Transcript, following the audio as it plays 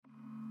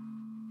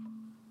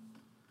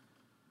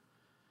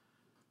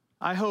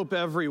I hope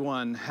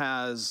everyone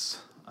has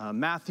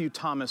Matthew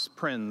Thomas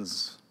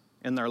Prinz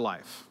in their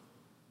life.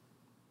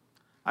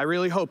 I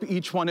really hope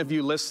each one of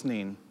you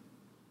listening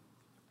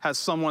has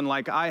someone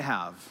like I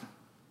have,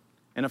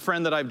 and a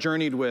friend that I've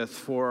journeyed with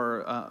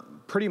for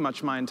pretty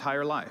much my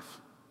entire life.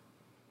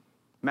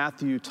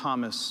 Matthew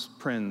Thomas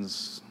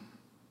Prinz.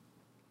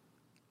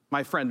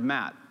 My friend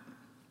Matt,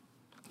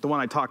 the one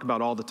I talk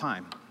about all the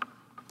time.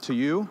 To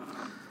you,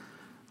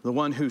 the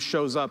one who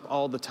shows up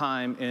all the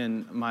time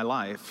in my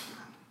life.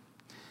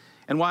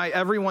 And why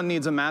everyone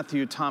needs a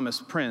Matthew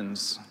Thomas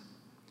Prinz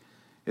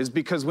is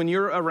because when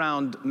you're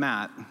around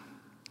Matt,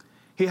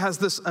 he has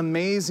this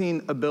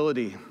amazing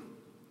ability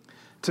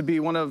to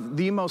be one of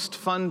the most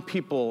fun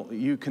people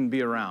you can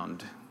be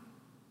around.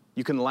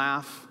 You can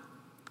laugh,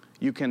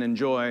 you can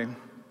enjoy,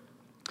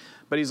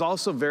 but he's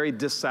also very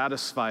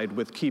dissatisfied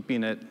with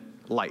keeping it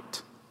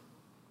light.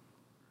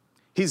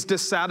 He's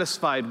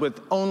dissatisfied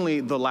with only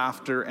the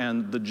laughter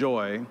and the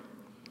joy,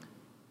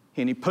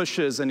 and he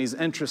pushes and he's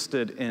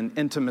interested in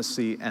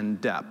intimacy and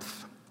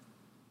depth.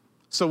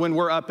 So when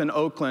we're up in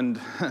Oakland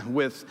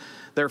with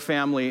their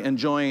family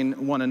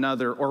enjoying one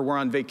another, or we're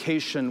on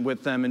vacation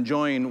with them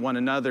enjoying one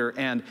another,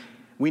 and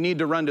we need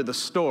to run to the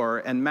store,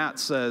 and Matt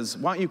says,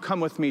 "Why don't you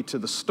come with me to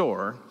the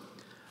store?"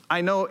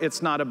 I know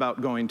it's not about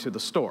going to the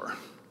store.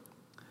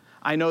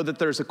 I know that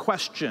there's a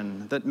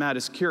question that Matt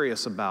is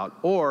curious about,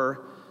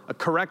 or a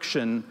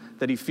correction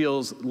that he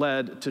feels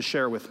led to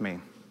share with me.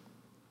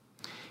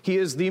 He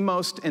is the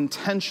most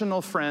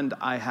intentional friend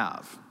I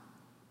have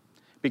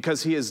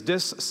because he is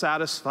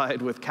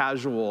dissatisfied with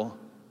casual.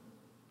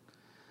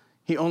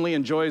 He only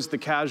enjoys the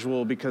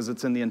casual because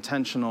it's in the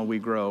intentional we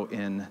grow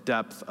in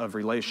depth of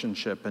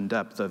relationship and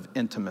depth of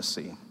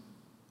intimacy.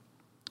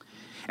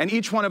 And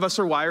each one of us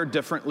are wired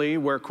differently,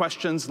 where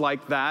questions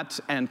like that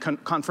and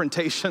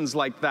confrontations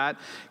like that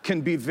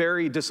can be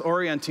very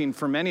disorienting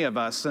for many of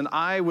us. And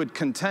I would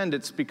contend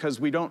it's because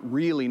we don't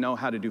really know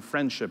how to do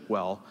friendship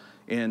well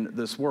in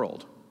this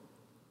world.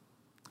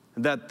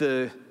 That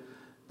the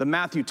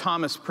Matthew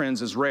Thomas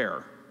Prinz is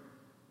rare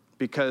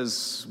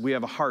because we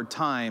have a hard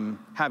time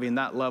having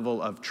that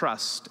level of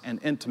trust and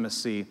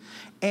intimacy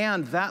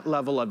and that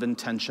level of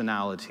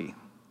intentionality.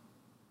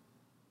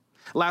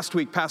 Last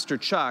week, Pastor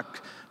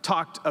Chuck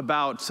talked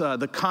about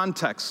the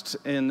context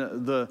in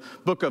the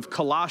book of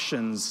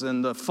Colossians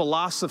and the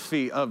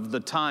philosophy of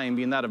the time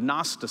being that of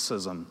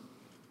Gnosticism.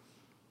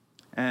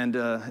 And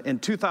in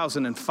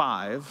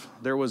 2005,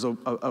 there was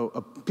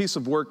a piece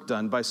of work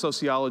done by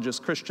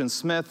sociologist Christian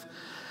Smith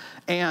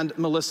and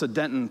Melissa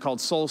Denton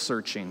called Soul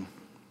Searching.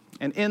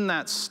 And in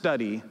that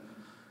study,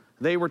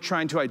 they were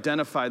trying to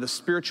identify the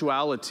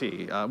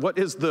spirituality. What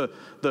is the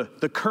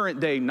current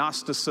day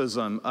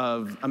Gnosticism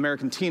of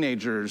American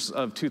teenagers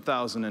of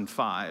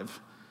 2005?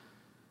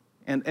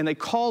 And they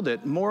called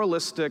it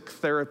moralistic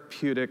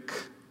therapeutic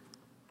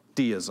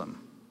deism.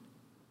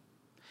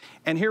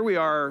 And here we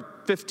are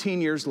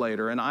 15 years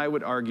later, and I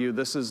would argue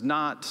this is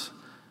not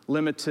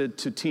limited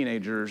to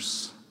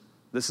teenagers.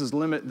 This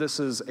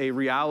is a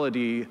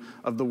reality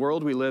of the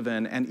world we live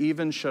in, and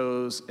even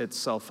shows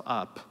itself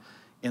up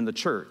in the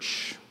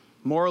church.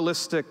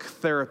 Moralistic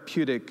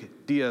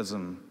therapeutic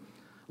deism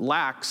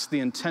lacks the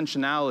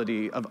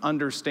intentionality of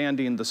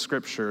understanding the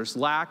scriptures,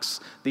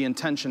 lacks the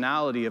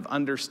intentionality of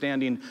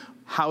understanding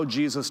how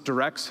Jesus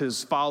directs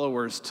his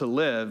followers to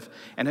live,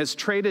 and has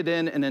traded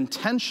in an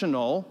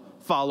intentional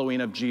following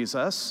of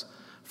Jesus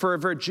for a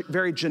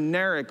very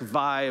generic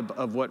vibe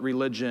of what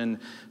religion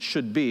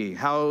should be.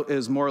 How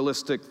is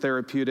moralistic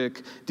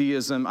therapeutic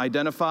deism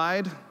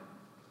identified?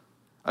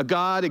 A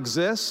God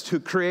exists who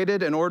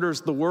created and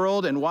orders the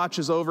world and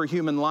watches over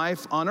human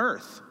life on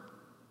earth.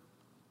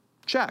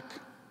 Check.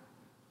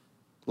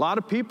 A lot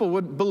of people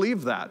would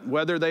believe that,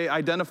 whether they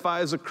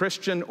identify as a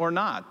Christian or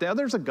not. Yeah,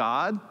 there's a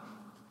God.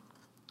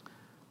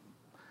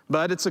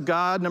 But it's a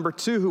God, number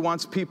two, who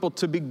wants people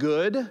to be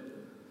good,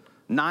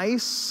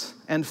 nice,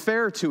 and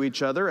fair to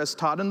each other, as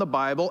taught in the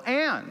Bible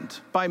and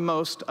by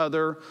most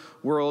other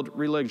world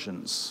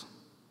religions.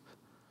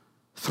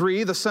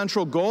 Three, the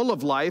central goal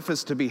of life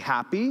is to be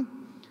happy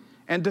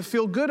and to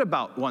feel good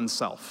about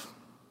oneself.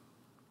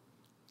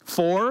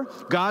 Four,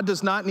 God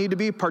does not need to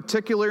be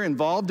particularly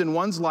involved in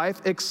one's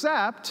life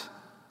except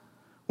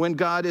when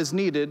God is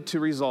needed to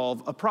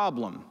resolve a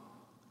problem.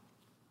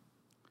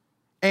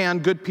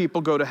 And good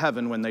people go to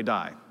heaven when they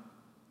die.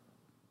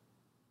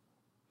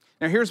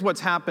 Now here's what's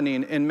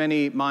happening in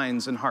many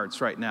minds and hearts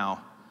right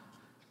now.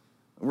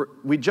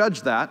 We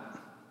judge that,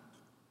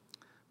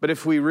 but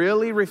if we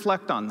really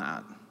reflect on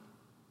that,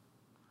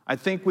 I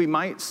think we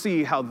might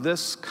see how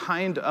this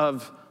kind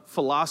of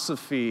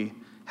philosophy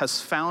has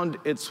found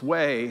its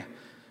way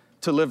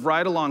to live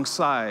right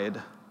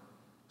alongside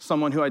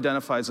someone who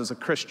identifies as a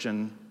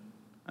Christian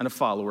and a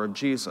follower of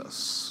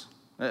Jesus.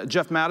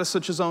 Jeff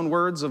Matisich's own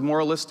words of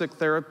moralistic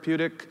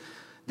therapeutic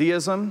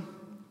deism: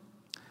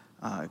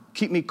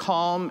 keep me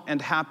calm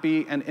and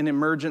happy, and in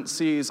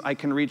emergencies I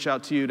can reach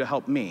out to you to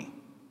help me.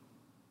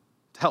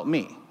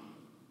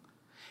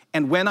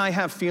 And when I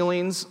have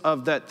feelings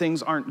of that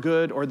things aren't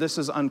good or this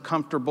is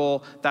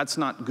uncomfortable, that's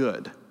not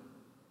good.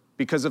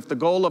 Because if the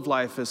goal of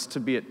life is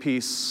to be at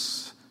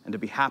peace and to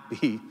be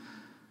happy,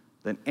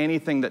 then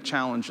anything that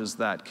challenges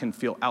that can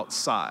feel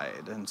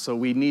outside. And so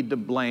we need to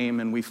blame,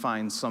 and we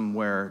find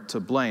somewhere to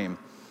blame.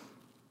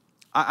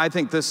 I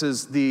think this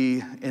is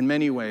in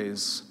many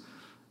ways,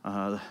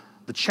 the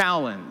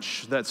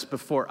challenge that's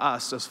before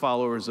us as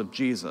followers of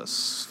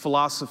Jesus.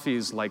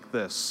 Philosophies like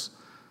this,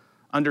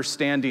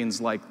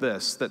 understandings like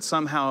this, that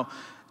somehow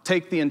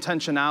take the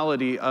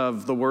intentionality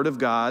of the Word of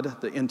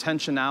God, the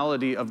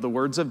intentionality of the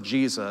words of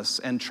Jesus,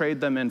 and trade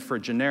them in for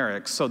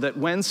generics, so that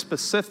when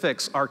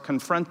specifics are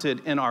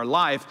confronted in our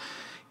life,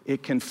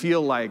 it can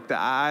feel like,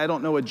 I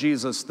don't know a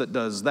Jesus that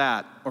does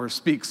that, or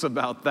speaks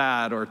about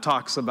that, or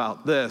talks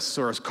about this,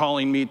 or is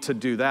calling me to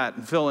do that,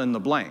 and fill in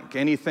the blank.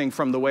 Anything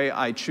from the way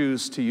I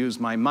choose to use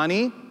my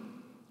money,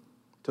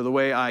 to the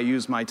way I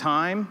use my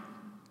time,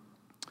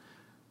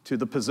 to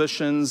the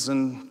positions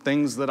and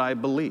things that I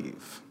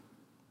believe.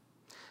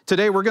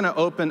 Today we're going to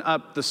open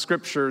up the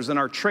scriptures, and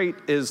our trait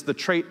is the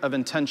trait of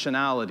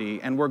intentionality,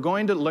 and we're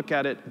going to look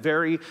at it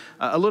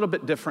a little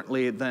bit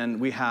differently than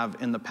we have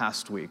in the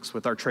past weeks,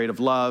 with our trait of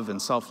love and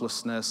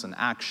selflessness and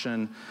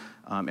action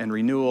and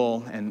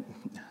renewal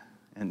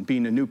and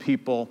being a new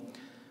people.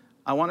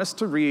 I want us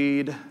to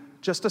read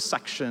just a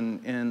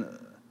section in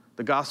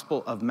the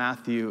Gospel of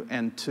Matthew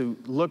and to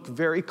look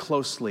very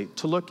closely,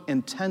 to look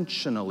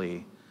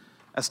intentionally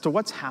as to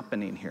what's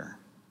happening here.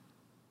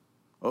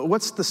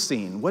 What's the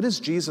scene? What is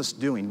Jesus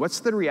doing?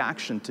 What's the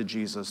reaction to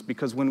Jesus?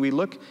 Because when we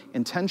look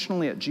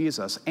intentionally at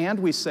Jesus and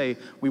we say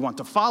we want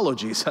to follow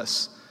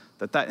Jesus,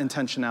 that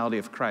intentionality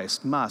of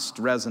Christ must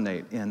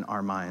resonate in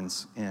our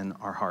minds, in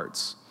our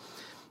hearts.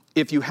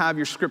 If you have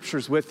your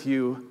scriptures with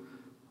you,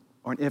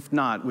 or if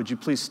not, would you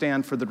please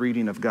stand for the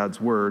reading of God's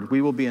word?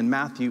 We will be in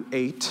Matthew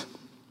 8.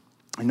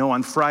 I know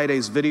on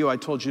Friday's video I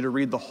told you to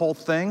read the whole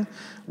thing.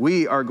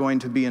 We are going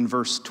to be in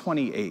verse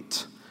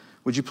 28.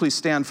 Would you please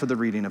stand for the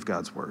reading of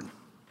God's word?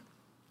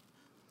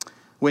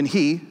 When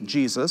he,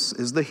 Jesus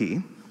is the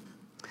he,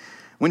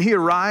 when he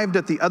arrived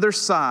at the other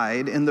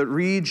side in the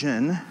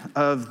region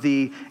of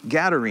the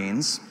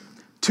Gadarenes,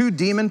 2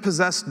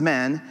 demon-possessed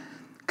men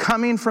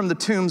coming from the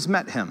tombs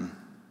met him.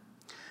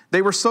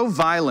 They were so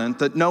violent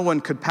that no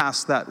one could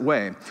pass that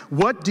way.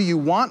 "What do you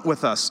want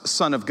with us,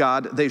 Son of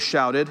God?" they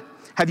shouted.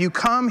 "Have you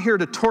come here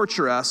to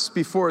torture us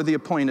before the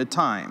appointed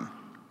time?"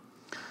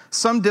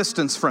 Some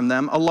distance from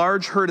them, a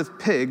large herd of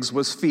pigs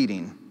was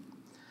feeding.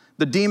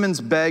 The demons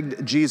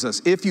begged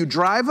Jesus, "If you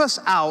drive us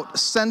out,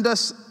 send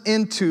us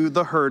into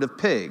the herd of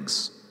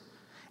pigs."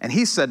 And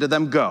he said to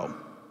them, "Go."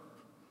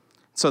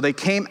 So they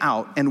came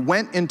out and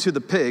went into the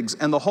pigs,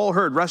 and the whole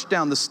herd rushed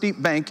down the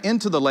steep bank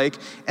into the lake,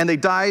 and they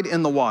died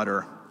in the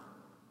water.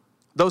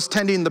 Those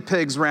tending the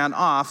pigs ran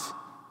off,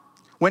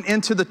 went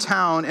into the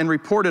town and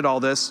reported all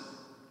this,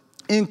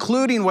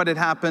 including what had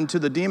happened to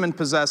the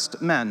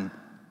demon-possessed men.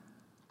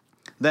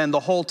 Then the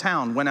whole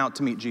town went out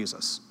to meet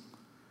Jesus.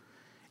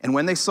 And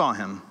when they saw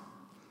him,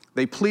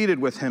 they pleaded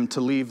with him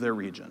to leave their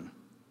region.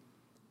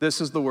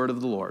 This is the word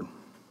of the Lord.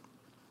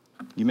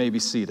 You may be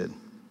seated.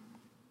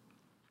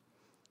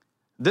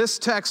 This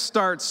text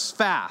starts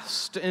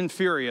fast and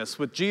furious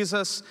with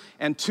Jesus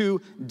and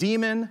 2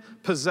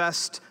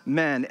 demon-possessed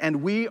men.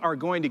 And we are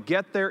going to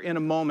get there in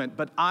a moment,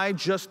 but I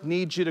just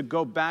need you to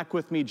go back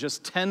with me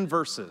just 10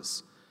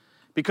 verses.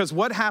 Because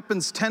what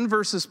happens 10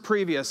 verses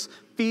previous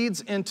feeds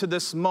into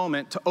this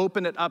moment to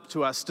open it up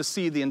to us to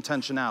see the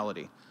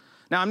intentionality.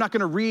 Now, I'm not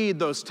going to read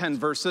those 10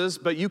 verses,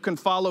 but you can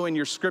follow in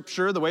your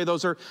scripture the way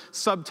those are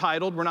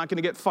subtitled. We're not going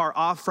to get far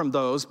off from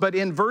those. But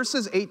in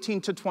verses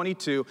 18 to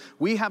 22,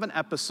 we have an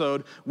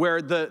episode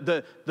where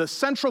the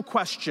central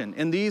question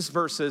in these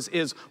verses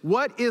is,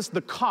 what is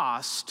the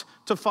cost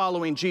to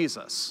following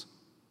Jesus?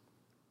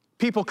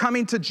 People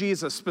coming to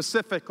Jesus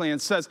specifically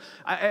and says,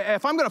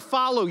 if I'm going to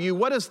follow you,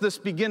 what does this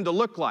begin to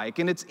look like?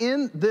 And it's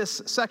in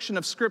this section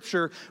of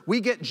scripture,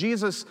 we get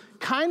Jesus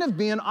kind of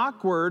being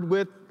awkward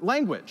with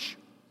language.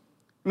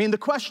 I mean, the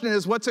question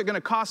is, what's it going to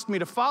cost me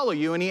to follow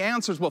you? And he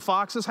answers, well,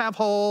 foxes have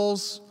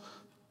holes,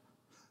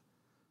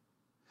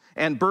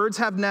 and birds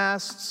have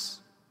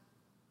nests,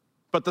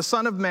 but the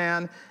Son of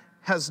Man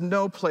has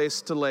no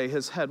place to lay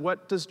his head.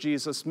 What does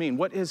Jesus mean?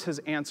 What is his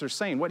answer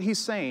saying? What he's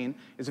saying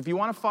is, if you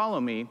want to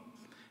follow me,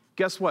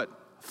 guess what?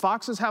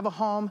 Foxes have a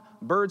home,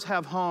 birds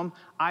have home,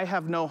 I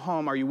have no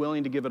home. Are you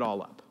willing to give it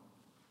all up?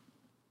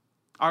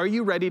 Are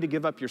you ready to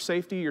give up your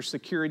safety, your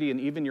security,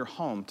 and even your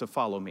home to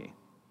follow me?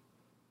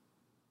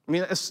 I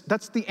mean,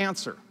 that's the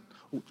answer.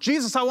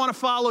 Jesus, I want to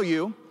follow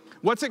you.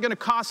 What's it going to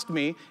cost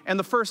me? And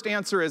the first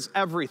answer is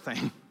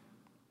everything.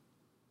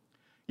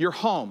 Your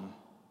home,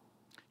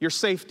 your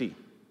safety,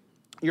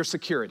 your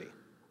security.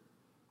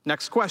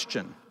 Next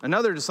question.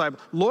 Another disciple,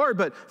 Lord,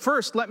 but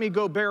first let me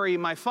go bury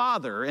my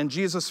father. And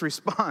Jesus'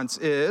 response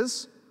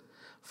is,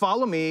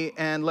 follow me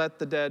and let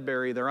the dead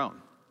bury their own.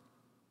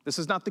 This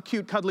is not the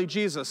cute, cuddly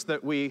Jesus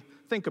that we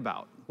think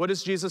about. What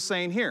is Jesus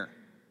saying here?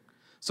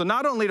 So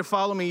not only to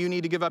follow me, you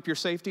need to give up your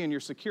safety and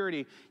your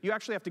security, you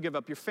actually have to give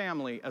up your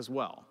family as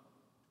well.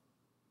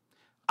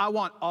 I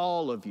want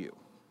all of you.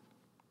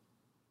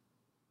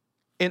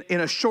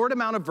 In a short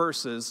amount of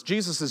verses,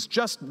 Jesus has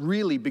just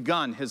really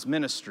begun his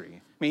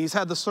ministry. I mean, he's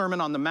had the Sermon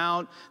on the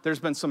Mount. There's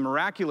been some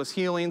miraculous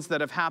healings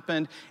that have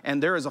happened,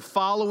 and there is a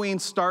following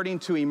starting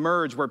to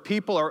emerge where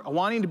people are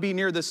wanting to be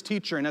near this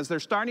teacher. And as they're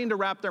starting to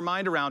wrap their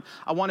mind around,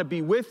 I want to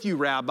be with you,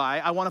 Rabbi.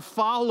 I want to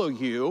follow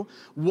you.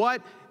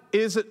 What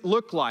does it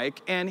look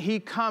like? And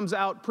he comes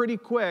out pretty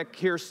quick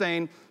here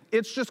saying,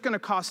 it's just going to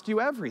cost you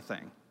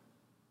everything.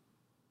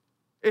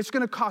 It's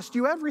going to cost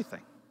you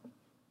everything.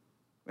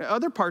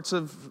 Other parts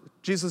of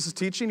Jesus'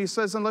 teaching, he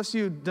says, unless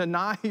you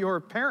deny your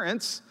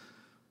parents,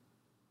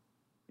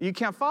 you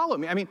can't follow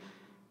me. I mean,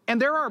 and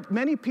there are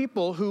many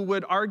people who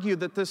would argue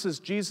that this is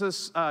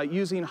Jesus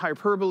using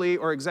hyperbole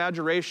or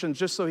exaggeration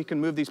just so he can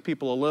move these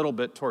people a little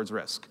bit towards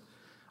risk.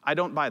 I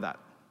don't buy that.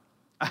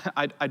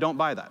 I don't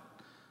buy that.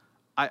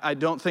 I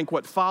don't think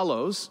what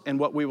follows and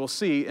what we will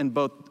see in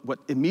both what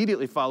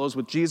immediately follows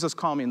with Jesus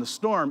calming the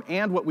storm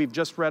and what we've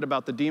just read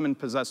about the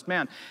demon-possessed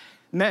men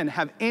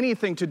have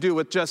anything to do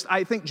with just,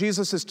 I think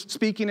Jesus is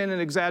speaking in an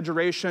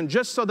exaggeration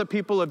just so the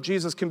people of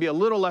Jesus can be a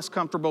little less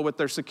comfortable with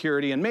their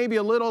security and maybe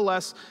a little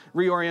less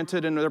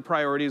reoriented in their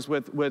priorities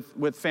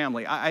with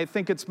family. I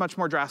think it's much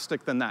more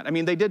drastic than that. I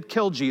mean, they did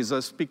kill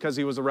Jesus because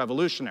he was a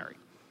revolutionary.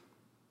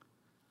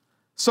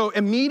 So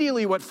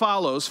immediately what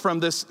follows from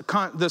this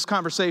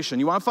conversation,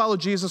 you want to follow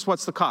Jesus,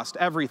 what's the cost?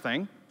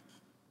 Everything.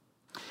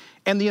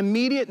 And the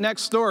immediate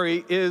next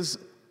story is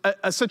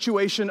a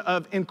situation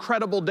of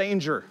incredible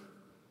danger.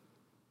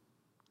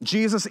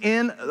 Jesus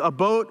in a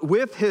boat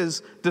with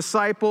his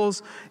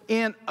disciples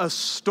and a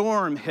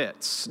storm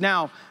hits.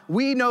 Now,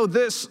 we know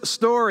this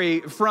story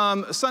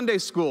from Sunday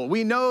school.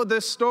 We know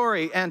this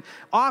story, and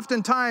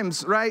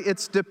oftentimes, right,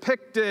 it's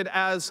depicted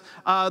as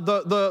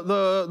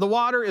the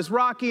water is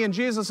rocky and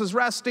Jesus is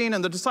resting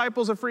and the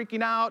disciples are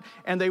freaking out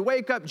and they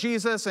wake up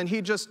Jesus and he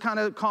just kind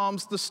of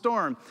calms the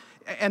storm.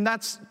 And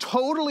that's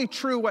totally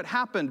true what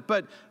happened,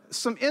 but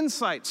some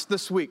insights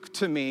this week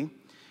to me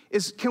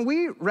is, can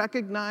we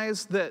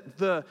recognize that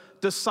the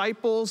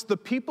disciples, the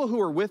people who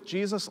were with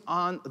Jesus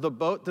on the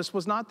boat, this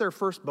was not their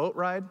first boat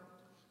ride?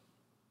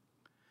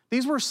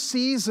 These were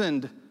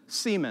seasoned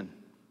seamen.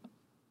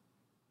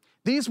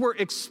 These were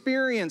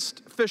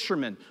experienced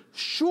fishermen.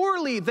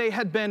 Surely they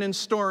had been in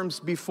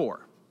storms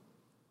before.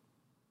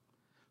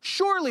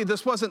 Surely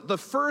this wasn't the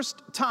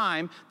first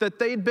time that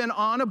they'd been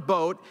on a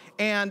boat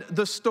and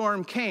the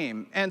storm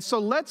came. And so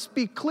let's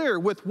be clear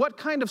with what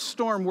kind of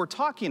storm we're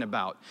talking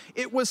about.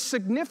 It was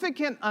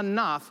significant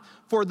enough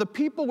for the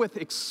people with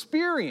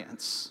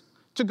experience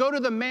to go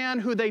to the man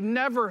who they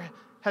never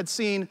had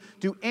seen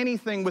do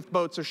anything with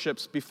boats or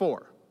ships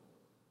before.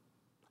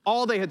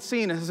 All they had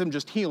seen is him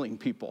just healing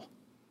people.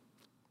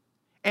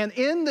 And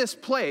in this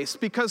place,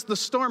 because the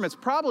storm is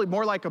probably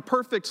more like a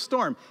perfect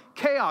storm,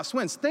 chaos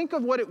wins. Think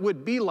of what it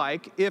would be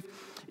like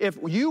if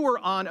you were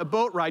on a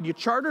boat ride, you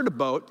chartered a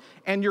boat,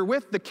 and you're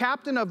with the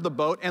captain of the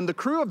boat and the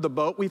crew of the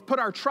boat. We've put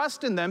our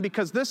trust in them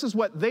because this is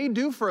what they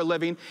do for a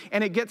living,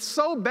 and it gets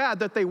so bad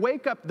that they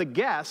wake up the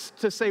guest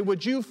to say,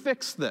 would you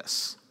fix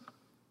this?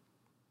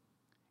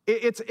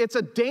 It's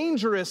a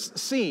dangerous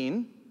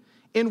scene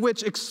in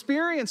which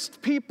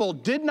experienced people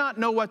did not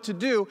know what to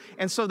do,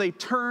 and so they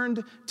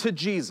turned to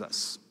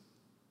Jesus.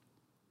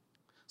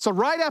 So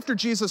right after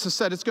Jesus has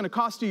said, it's going to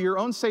cost you your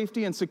own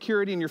safety and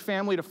security and your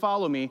family to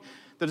follow me,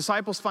 the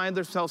disciples find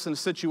themselves in a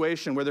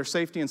situation where their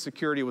safety and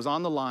security was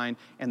on the line,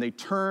 and they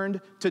turned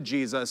to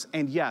Jesus,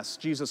 and yes,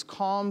 Jesus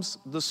calms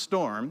the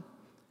storm,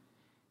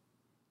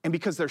 and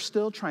because they're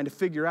still trying to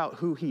figure out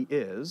who he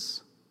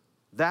is,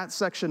 that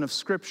section of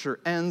Scripture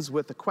ends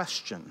with a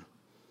question.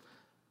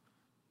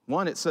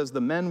 One, it says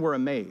the men were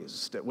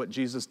amazed at what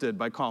Jesus did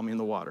by calming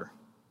the water.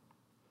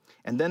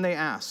 And then they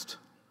asked,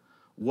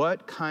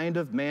 what kind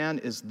of man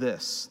is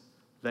this,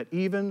 that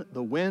even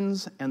the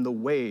winds and the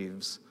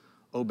waves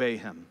obey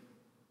him?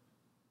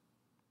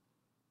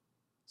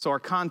 So our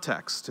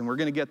context, and we're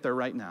going to get there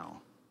right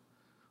now.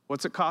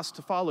 What's it cost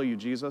to follow you,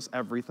 Jesus?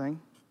 Everything.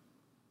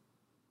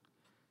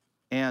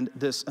 And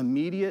this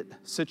immediate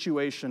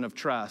situation of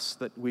trust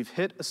that we've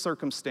hit a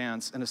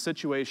circumstance and a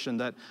situation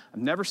that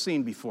I've never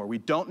seen before. We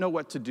don't know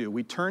what to do.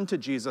 We turn to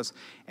Jesus,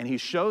 and he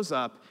shows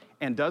up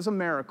and does a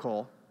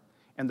miracle,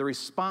 and the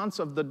response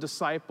of the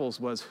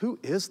disciples was, who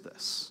is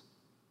this?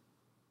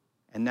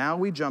 And now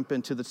we jump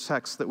into the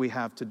text that we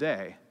have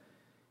today.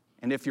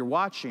 And if you're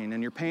watching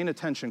and you're paying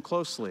attention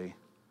closely,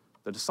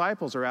 the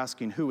disciples are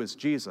asking, who is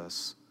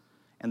Jesus?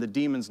 And the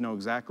demons know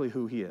exactly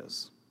who he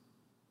is.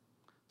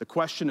 The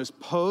question is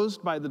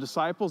posed by the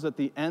disciples at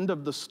the end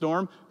of the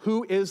storm,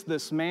 who is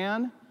this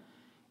man?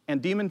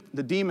 And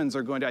the demons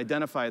are going to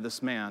identify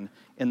this man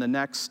in the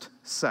next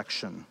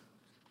section.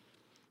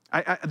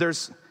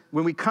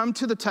 When we come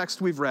to the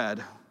text we've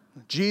read,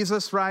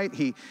 Jesus, right,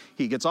 he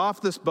gets off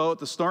this boat,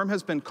 the storm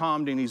has been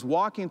calmed, and he's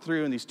walking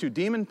through, and these two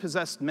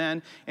demon-possessed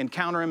men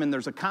encounter him, and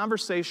there's a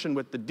conversation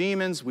with the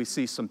demons. We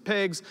see some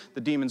pigs. The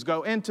demons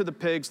go into the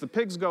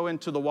pigs go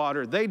into the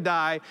water, they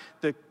die.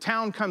 The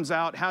town comes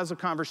out, has a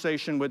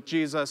conversation with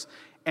Jesus,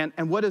 and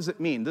what does it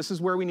mean? This is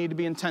where we need to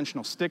be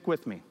intentional. Stick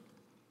with me.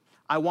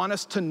 I want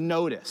us to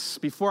notice,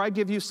 before I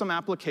give you some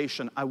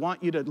application, I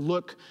want you to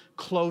look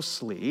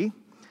closely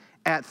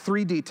at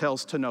 3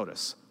 details to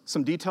notice.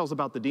 Some details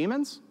about the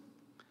demons,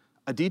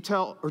 a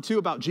detail or 2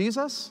 about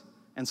Jesus,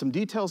 and some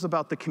details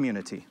about the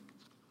community,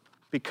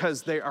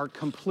 because they are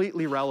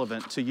completely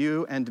relevant to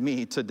you and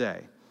me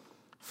today.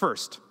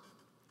 First,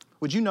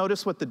 would you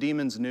notice what the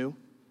demons knew?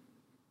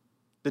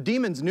 The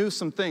demons knew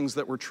some things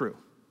that were true.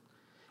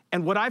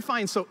 And what I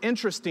find so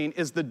interesting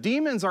is the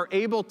demons are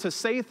able to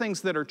say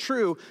things that are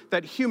true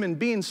that human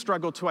beings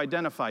struggle to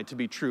identify to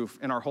be true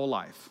in our whole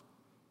life.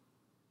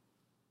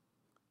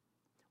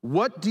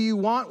 What do you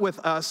want with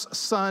us,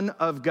 Son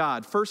of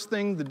God? First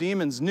thing the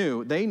demons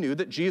knew, they knew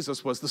that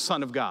Jesus was the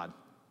Son of God.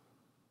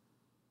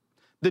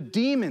 The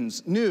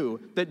demons knew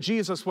that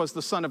Jesus was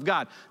the Son of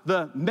God.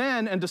 The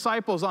men and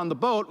disciples on the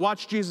boat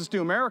watched Jesus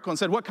do a miracle and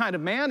said, "What kind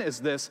of man is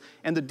this?"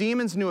 And the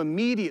demons knew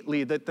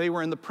immediately that they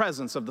were in the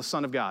presence of the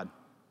Son of God.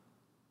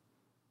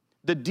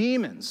 The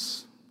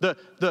demons,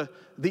 the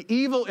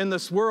evil in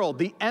this world,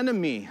 the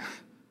enemy,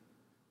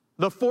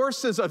 the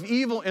forces of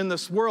evil in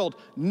this world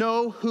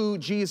know who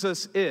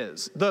Jesus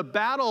is. The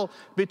battle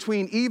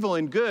between evil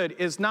and good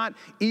is not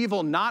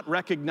evil not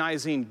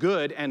recognizing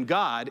good and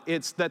God,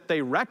 it's that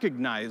they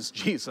recognize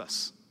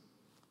Jesus.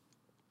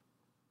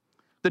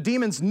 The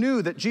demons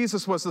knew that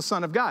Jesus was the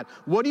Son of God.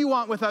 "What do you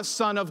want with us,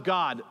 Son of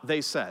God?"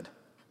 they said.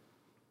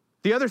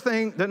 Another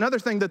thing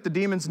that the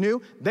demons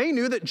knew, they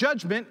knew that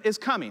judgment is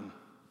coming.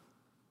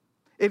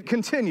 It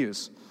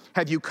continues.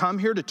 "Have you come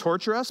here to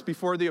torture us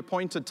before the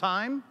appointed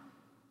time?"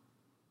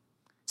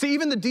 See,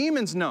 even the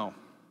demons know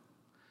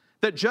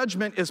that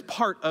judgment is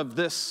part of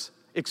this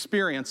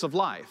experience of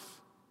life.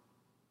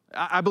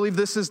 I believe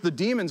this is the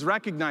demons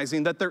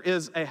recognizing that there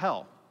is a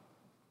hell.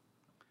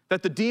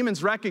 That the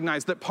demons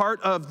recognize that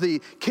part of the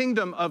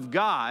kingdom of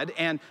God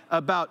and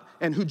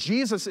who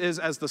Jesus is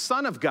as the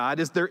Son of God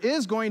is there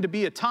is going to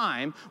be a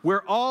time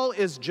where all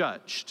is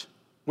judged,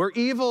 where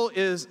evil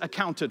is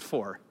accounted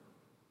for,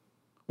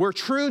 where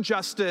true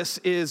justice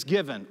is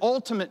given,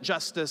 ultimate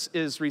justice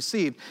is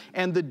received.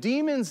 And the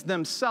demons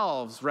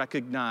themselves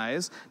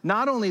recognize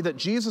not only that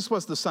Jesus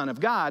was the Son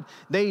of God,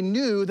 they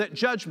knew that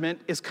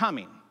judgment is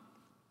coming.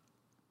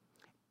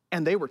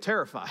 And they were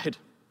terrified.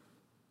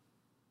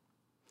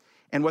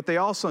 And what they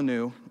also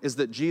knew is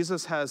that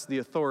Jesus has the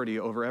authority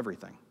over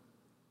everything.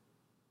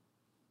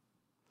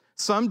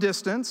 Some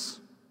distance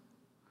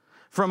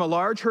from a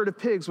large herd of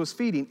pigs was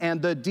feeding,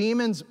 and the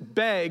demons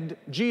begged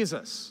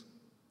Jesus.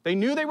 They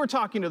knew they were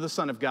talking to the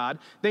Son of God.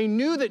 They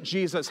knew that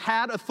Jesus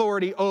had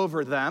authority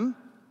over them.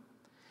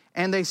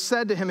 And they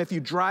said to him, "If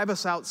you drive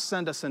us out,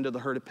 send us into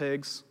the herd of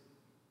pigs."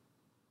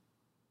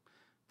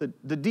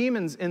 The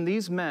demons in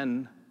these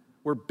men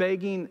were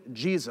begging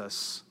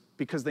Jesus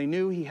because they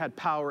knew he had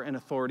power and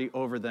authority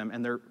over them,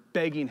 and they're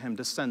begging him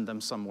to send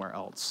them somewhere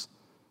else.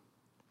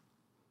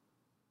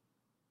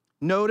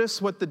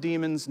 Notice what the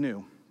demons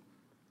knew.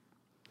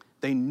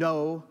 They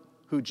know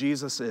who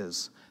Jesus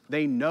is.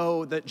 They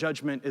know that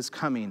judgment is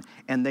coming,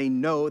 and they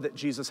know that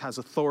Jesus has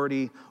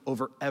authority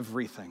over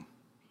everything.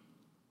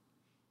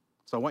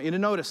 So I want you to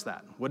notice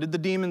that. What did the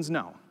demons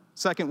know?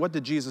 Second, what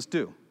did Jesus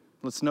do?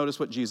 Let's notice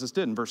what Jesus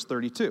did in verse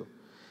 32.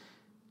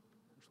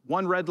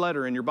 One red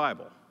letter in your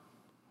Bible.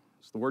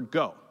 It's the word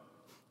go.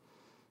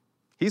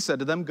 He said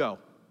to them, "Go."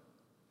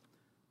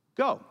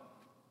 Go.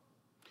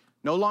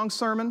 No long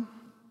sermon.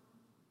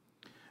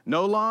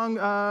 No long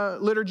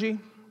liturgy.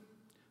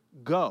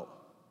 Go.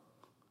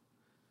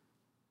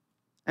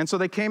 And so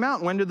they came out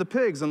and went to the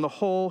pigs, and the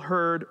whole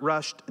herd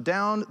rushed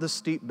down the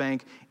steep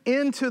bank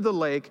into the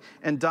lake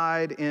and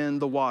died in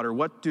the water.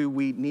 What do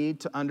we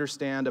need to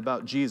understand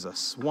about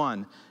Jesus?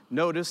 1,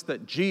 notice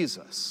that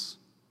Jesus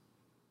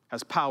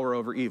has power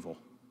over evil.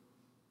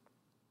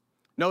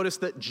 Notice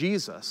that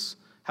Jesus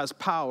has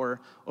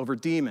power over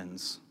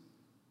demons.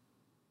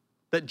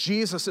 That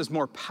Jesus is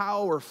more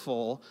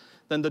powerful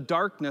than the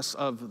darkness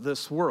of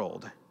this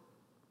world.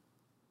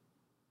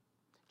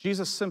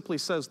 Jesus simply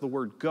says the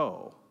word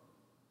go.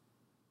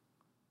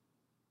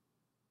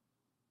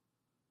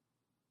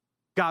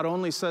 God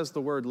only says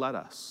the word let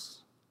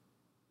us.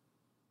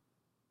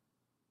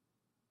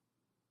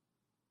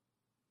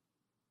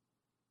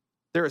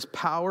 There is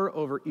power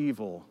over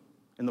evil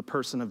in the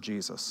person of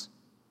Jesus.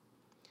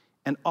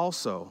 And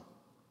also,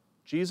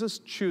 Jesus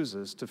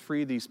chooses to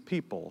free these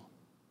people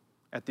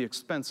at the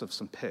expense of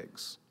some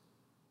pigs.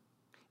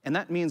 And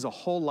that means a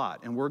whole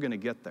lot, and we're going to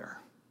get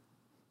there.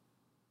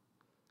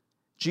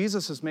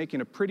 Jesus is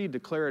making a pretty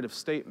declarative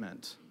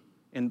statement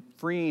in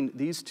freeing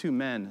these 2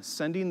 men,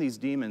 sending these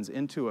demons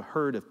into a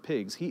herd of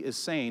pigs. He is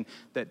saying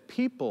that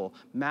people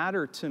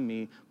matter to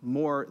me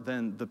more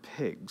than the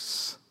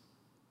pigs.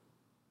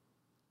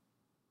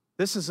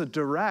 This is a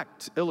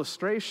direct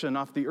illustration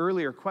off the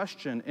earlier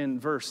question in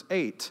verse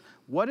 8.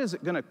 What is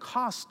it going to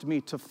cost me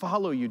to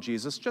follow you,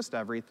 Jesus? Just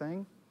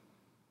everything.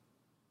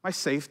 My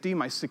safety,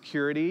 my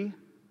security.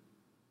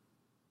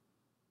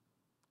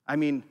 I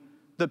mean,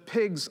 the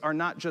pigs are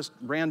not just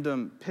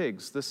random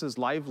pigs. This is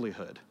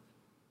livelihood.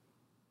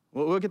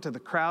 We'll get to the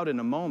crowd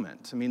in a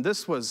moment. I mean,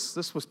 this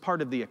was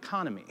part of the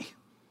economy.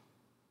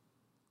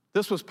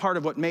 This was part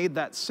of what made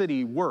that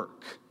city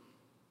work.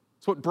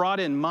 It's what brought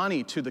in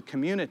money to the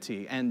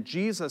community. And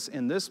Jesus,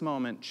 in this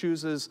moment,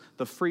 chooses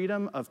the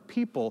freedom of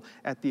people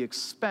at the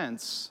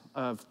expense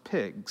of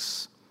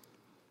pigs.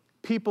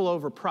 People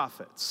over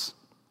profits.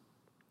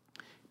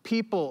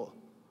 People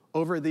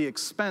over the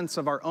expense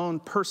of our own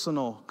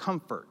personal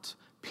comfort.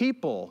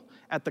 People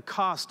at the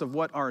cost of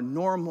what our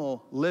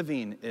normal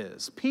living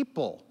is.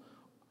 People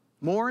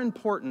more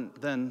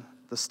important than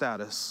the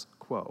status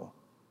quo.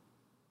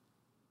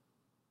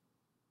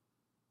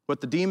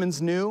 What the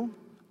demons knew,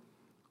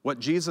 what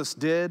Jesus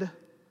did,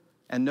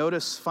 and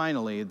notice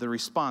finally the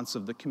response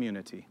of the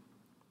community.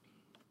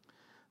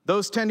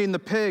 Those tending the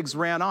pigs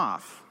ran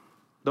off,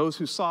 those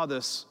who saw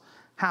this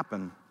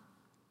happen.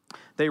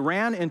 They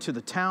ran into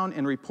the town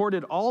and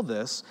reported all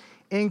this,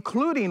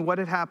 including what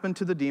had happened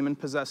to the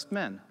demon-possessed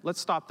men. Let's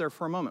stop there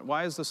for a moment.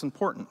 Why is this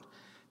important?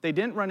 They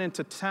didn't run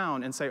into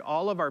town and say,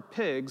 all of our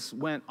pigs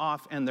went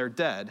off and they're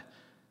dead.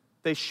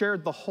 They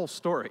shared the whole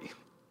story.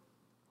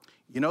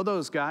 You know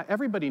those guys,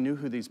 everybody knew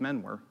who these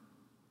men were.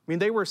 I mean,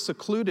 they were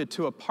secluded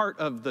to a part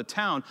of the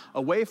town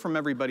away from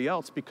everybody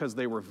else because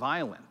they were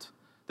violent.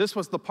 This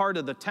was the part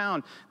of the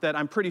town that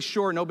I'm pretty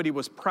sure nobody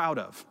was proud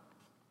of.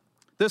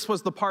 This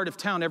was the part of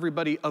town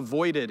everybody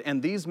avoided,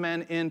 and these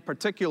men in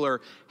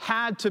particular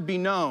had to be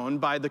known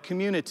by the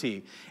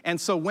community.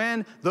 And so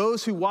when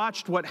those who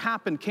watched what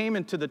happened came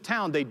into the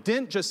town, they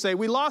didn't just say,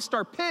 we lost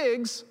our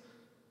pigs.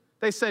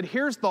 They said,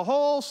 here's the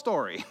whole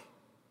story.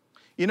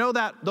 You know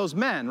that those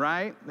men,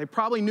 right? They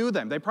probably knew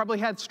them. They probably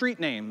had street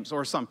names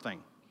or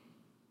something.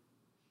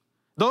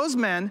 Those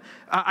men,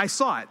 I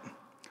saw it.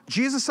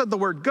 Jesus said the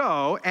word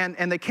go,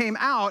 and they came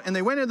out, and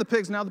they went into the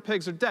pigs, now the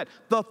pigs are dead.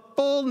 The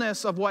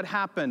fullness of what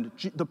happened,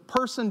 the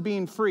person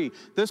being free,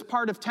 this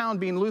part of town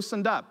being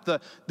loosened up,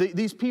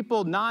 these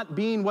people not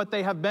being what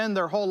they have been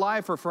their whole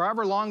life or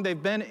forever long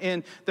they've been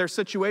in their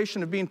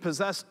situation of being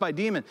possessed by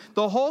demon.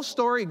 The whole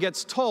story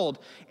gets told,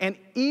 and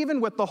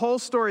even with the whole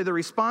story, the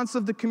response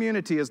of the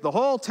community is the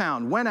whole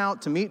town went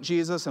out to meet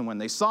Jesus, and when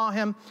they saw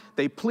him,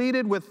 they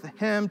pleaded with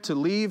him to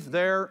leave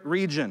their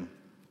region.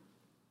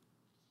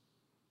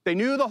 They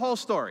knew the whole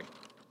story.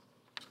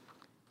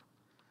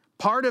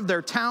 Part of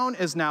their town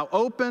is now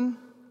open.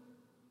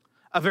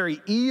 A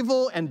very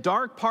evil and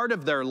dark part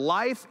of their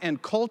life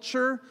and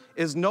culture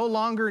is no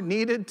longer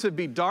needed to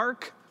be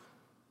dark.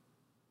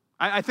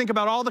 I think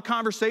about all the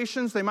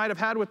conversations they might have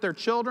had with their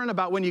children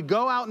about when you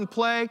go out and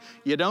play,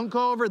 you don't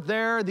go over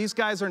there, these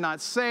guys are not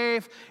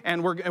safe,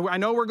 and I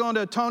know we're going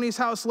to Tony's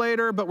house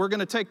later, but we're going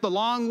to take the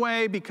long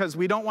way because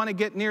we don't want to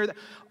get near that.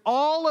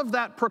 All of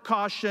that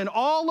precaution,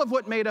 all of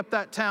what made up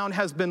that town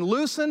has been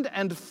loosened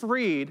and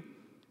freed,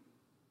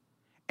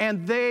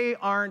 and they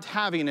aren't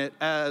having it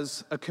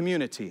as a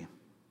community.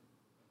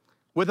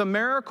 With a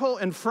miracle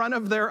in front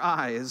of their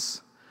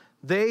eyes,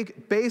 they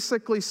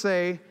basically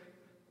say,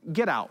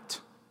 get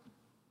out.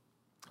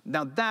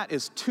 Now that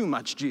is too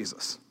much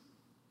Jesus.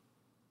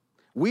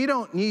 We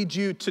don't need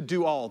you to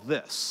do all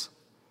this.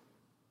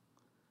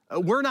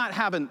 We're not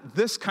having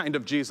this kind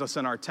of Jesus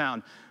in our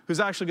town who's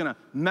actually going to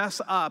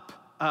mess up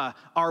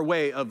our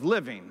way of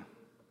living.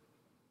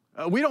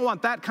 We don't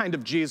want that kind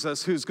of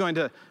Jesus who's going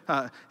to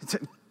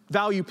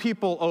value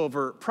people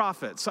over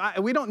profits.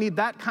 We don't need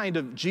that kind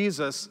of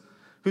Jesus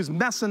who's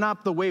messing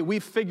up the way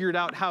we've figured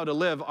out how to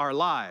live our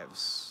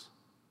lives.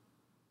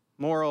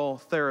 Moral,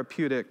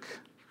 therapeutic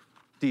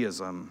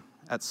deism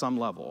at some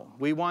level.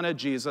 We want a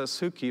Jesus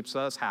who keeps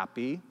us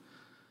happy,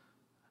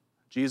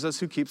 Jesus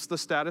who keeps the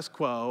status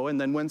quo, and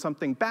then when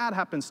something bad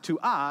happens to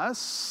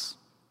us,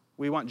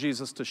 we want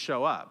Jesus to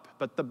show up.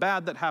 But the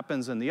bad that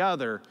happens in the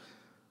other,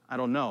 I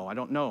don't know.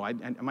 I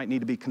might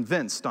need to be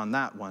convinced on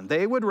that one.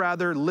 They would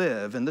rather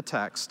live in the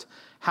text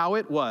how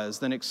it was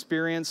than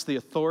experience the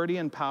authority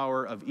and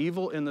power of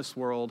evil in this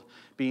world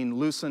being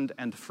loosened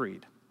and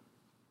freed.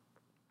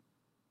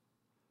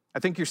 I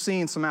think you're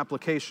seeing some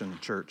application,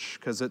 church,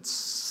 because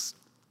it's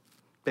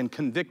been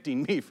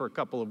convicting me for a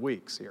couple of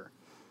weeks here.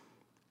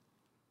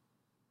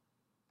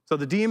 So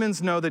the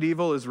demons know that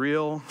evil is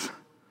real,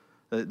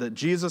 that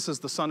Jesus is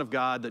the Son of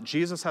God, that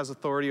Jesus has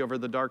authority over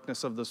the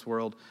darkness of this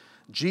world.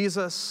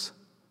 Jesus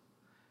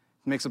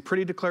makes a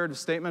pretty declarative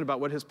statement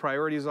about what his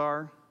priorities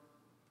are,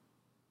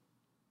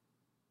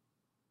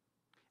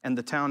 and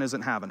the town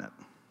isn't having it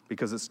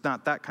because it's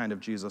not that kind of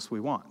Jesus we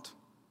want.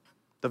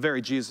 The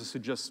very Jesus who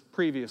just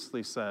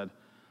previously said,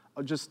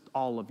 oh, just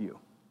all of you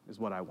is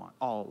what I want,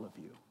 all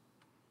of you.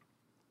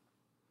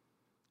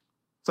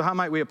 So how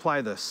might we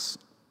apply this?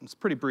 It's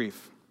pretty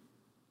brief.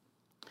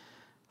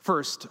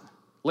 First,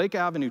 Lake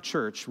Avenue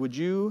Church, would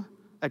you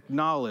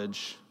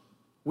acknowledge,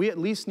 we at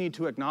least need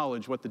to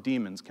acknowledge what the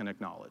demons can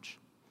acknowledge.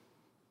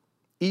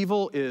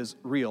 Evil is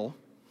real,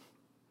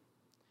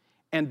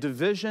 and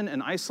division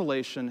and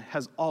isolation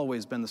has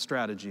always been the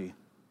strategy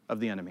of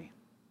the enemy.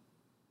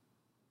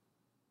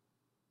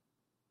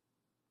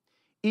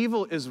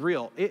 Evil is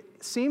real.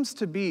 It seems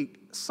to be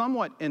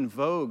somewhat in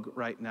vogue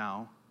right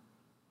now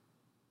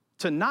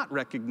to not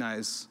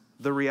recognize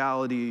the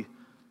reality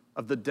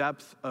of the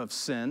depth of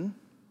sin,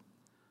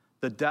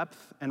 the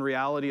depth and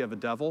reality of a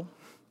devil,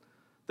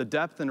 the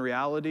depth and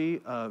reality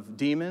of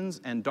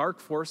demons and dark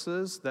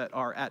forces that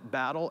are at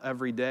battle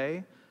every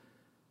day,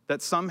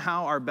 that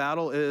somehow our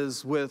battle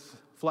is with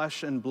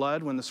flesh and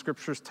blood when the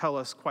scriptures tell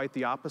us quite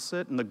the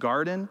opposite. In the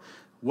garden,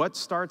 what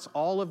starts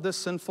all of this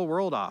sinful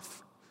world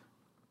off?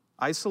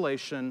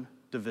 Isolation,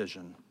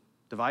 division.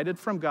 Divided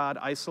from God,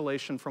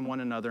 isolation from one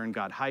another, and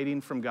God, hiding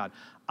from God.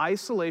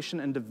 Isolation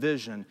and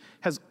division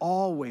has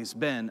always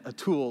been a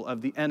tool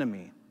of the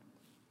enemy.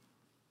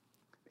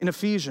 In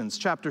Ephesians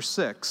chapter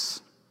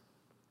 6,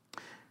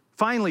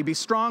 finally, be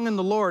strong in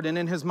the Lord and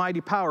in his mighty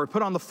power.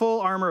 Put on the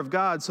full armor of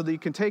God so that you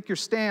can take your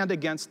stand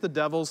against the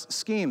devil's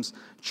schemes.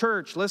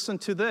 Church, listen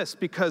to this,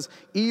 because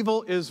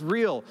evil is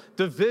real.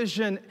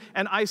 Division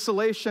and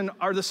isolation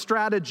are the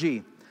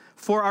strategy.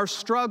 For our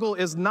struggle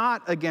is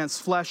not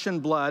against flesh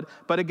and blood,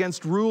 but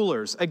against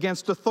rulers,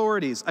 against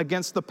authorities,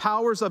 against the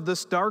powers of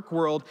this dark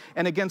world,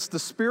 and against the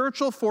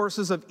spiritual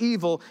forces of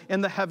evil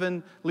in the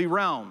heavenly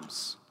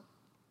realms.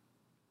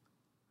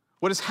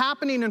 What is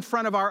happening in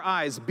front of our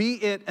eyes, be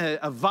it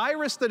a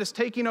virus that is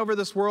taking over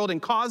this world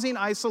and causing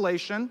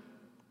isolation,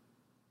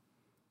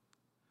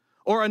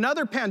 or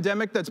another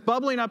pandemic that's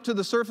bubbling up to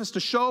the surface to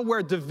show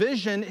where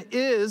division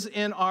is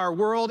in our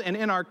world and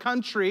in our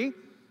country,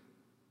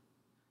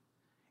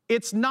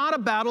 it's not a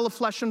battle of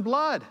flesh and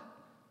blood.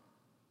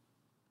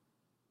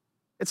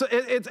 It's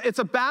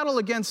a battle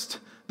against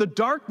the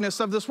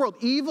darkness of this world.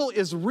 Evil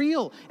is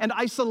real and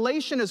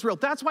isolation is real.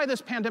 That's why this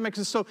pandemic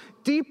is so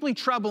deeply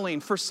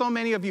troubling for so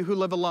many of you who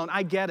live alone.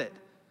 I get it.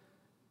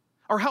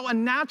 Or how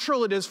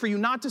unnatural it is for you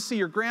not to see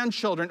your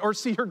grandchildren or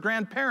see your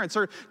grandparents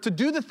or to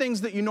do the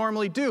things that you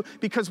normally do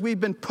because we've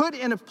been put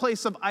in a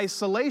place of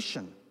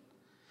isolation.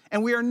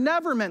 And we are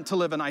never meant to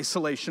live in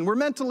isolation. We're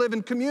meant to live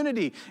in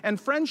community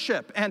and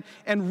friendship and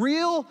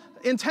real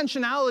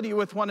intentionality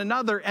with one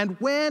another. And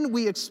when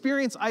we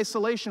experience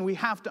isolation, we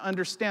have to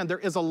understand there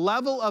is a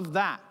level of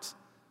that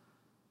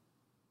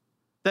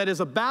is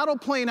a battle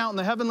playing out in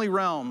the heavenly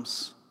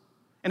realms,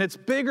 and it's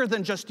bigger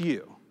than just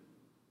you.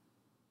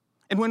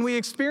 And when we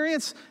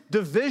experience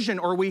division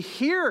or we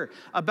hear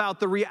about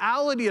the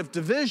reality of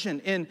division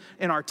in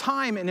our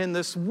time and in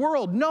this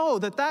world, know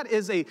that that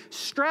is a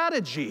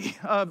strategy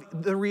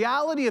of the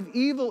reality of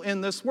evil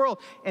in this world.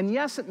 And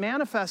yes, it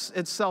manifests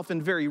itself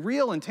in very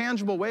real and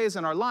tangible ways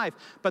in our life,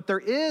 but there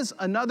is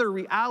another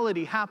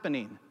reality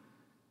happening.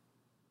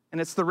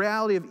 And it's the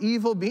reality of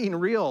evil being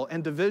real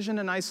and division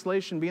and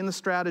isolation being the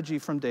strategy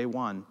from day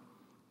one.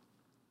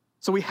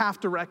 So we have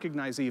to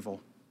recognize evil.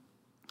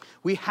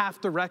 We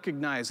have to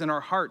recognize in our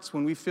hearts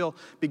when we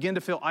begin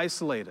to feel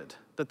isolated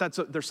that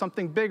there's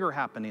something bigger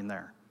happening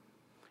there.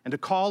 And to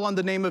call on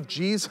the name of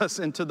Jesus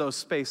into those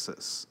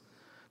spaces.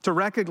 To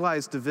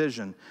recognize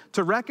division.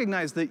 To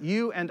recognize that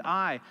you and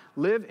I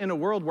live in a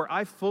world where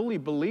I fully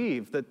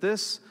believe that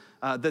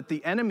that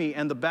the enemy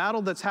and the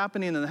battle that's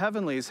happening in the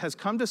heavenlies has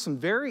come to some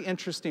very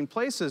interesting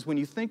places when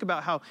you think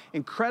about how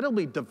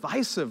incredibly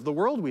divisive the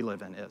world we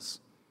live in is.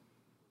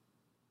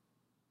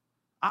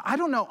 I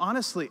don't know,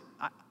 honestly.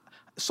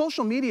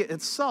 Social media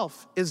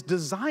itself is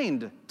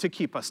designed to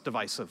keep us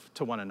divisive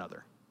to one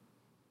another.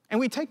 And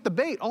we take the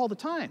bait all the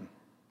time.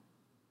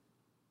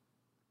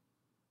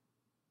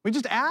 We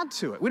just add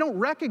to it. We don't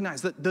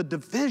recognize that the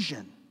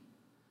division,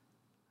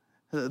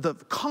 the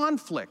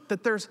conflict,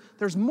 that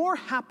there's more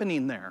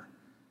happening there.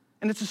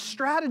 And it's a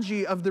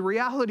strategy of the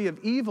reality of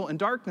evil and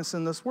darkness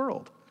in this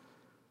world.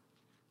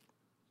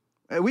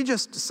 We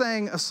just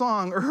sang a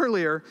song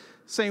earlier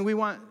saying we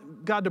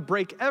want God to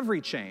break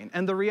every chain.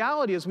 And the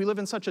reality is we live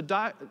in such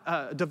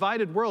a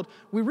divided world,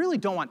 we really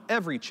don't want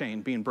every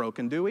chain being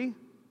broken, do we?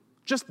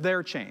 Just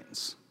their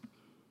chains.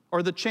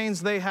 Or the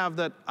chains they have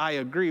that I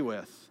agree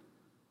with.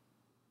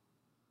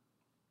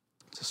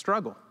 It's a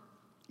struggle.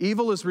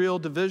 Evil is real,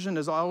 division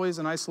is always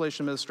an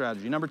isolation of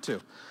strategy. Number 2,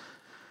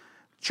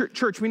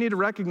 church, we need to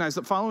recognize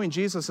that following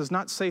Jesus is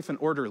not safe and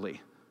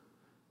orderly.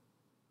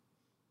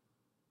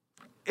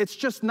 It's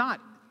just not.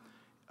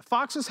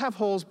 Foxes have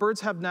holes,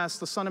 birds have nests,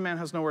 the Son of Man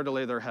has nowhere to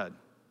lay their head.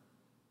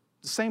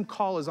 The same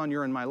call is on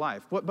your and my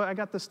life. But I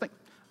got this thing.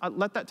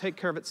 Let that take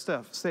care of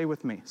itself. Stay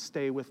with me.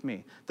 Stay with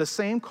me. The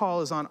same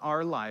call is on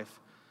our life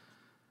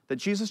that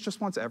Jesus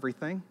just wants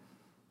everything.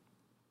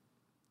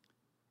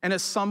 And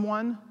as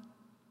someone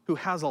who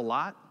has a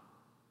lot,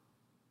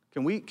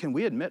 can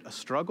we admit a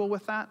struggle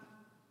with that?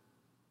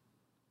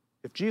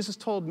 If Jesus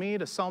told me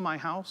to sell my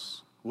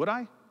house, would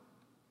I?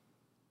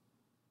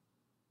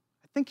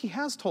 I think he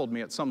has told me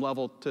at some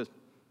level to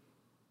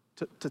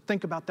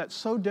think about that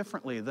so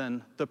differently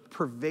than the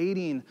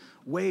pervading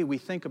way we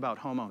think about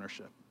home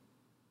ownership.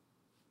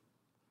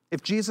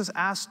 If Jesus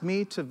asked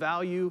me to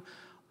value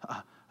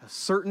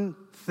certain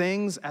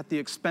things at the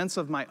expense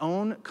of my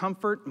own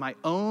comfort, my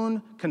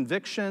own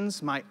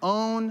convictions,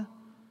 can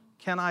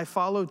I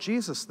follow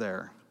Jesus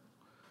there?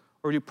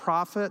 Or do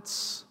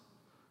profits,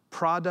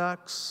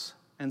 products,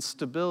 and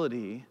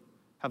stability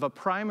have a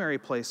primary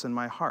place in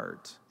my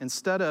heart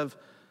instead of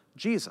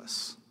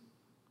Jesus,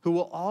 who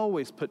will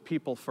always put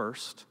people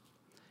first,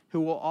 who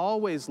will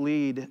always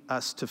lead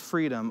us to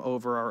freedom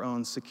over our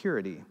own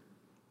security?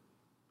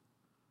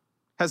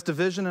 Has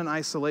division and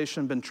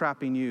isolation been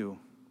trapping you?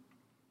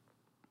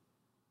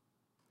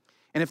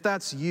 And if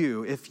that's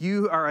you, if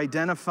you are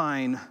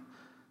identifying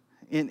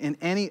in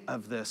any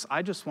of this,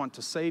 I just want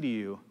to say to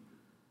you,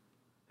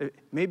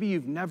 maybe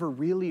you've never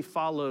really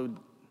followed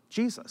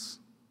Jesus.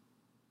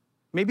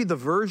 Maybe the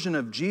version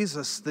of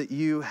Jesus that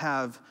you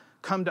have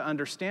come to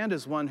understand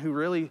is one who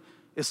really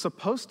is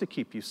supposed to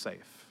keep you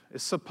safe,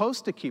 is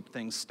supposed to keep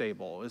things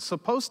stable, is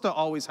supposed to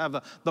always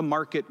have the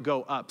market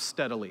go up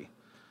steadily.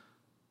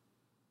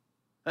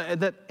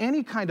 That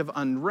any kind of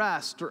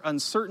unrest or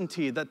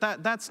uncertainty,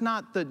 that's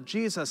not the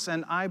Jesus.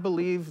 And I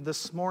believe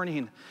this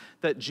morning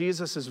that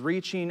Jesus is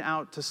reaching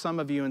out to some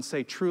of you and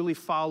say, truly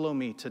follow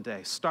me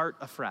today. Start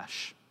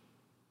afresh.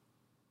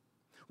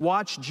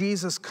 Watch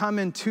Jesus come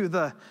into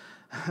the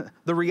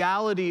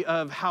reality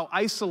of how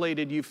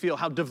isolated you feel,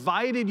 how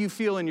divided you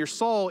feel in your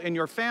soul, in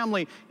your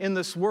family, in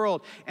this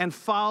world, and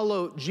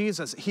follow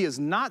Jesus. He is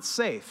not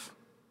safe.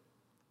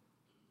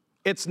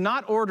 It's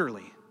not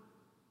orderly.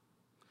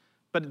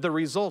 But the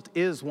result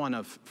is one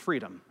of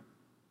freedom.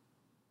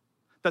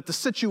 That the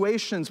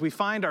situations we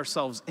find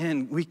ourselves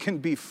in, we can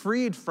be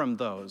freed from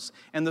those.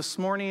 And this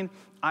morning,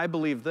 I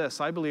believe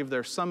this. I believe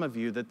there's some of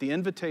you that the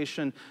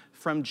invitation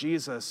from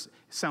Jesus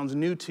sounds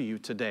new to you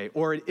today,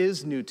 or it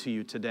is new to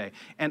you today.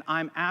 And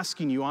I'm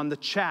asking you on the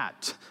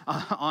chat,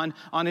 on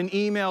an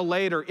email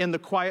later, in the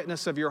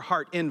quietness of your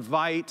heart,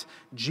 invite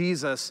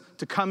Jesus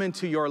to come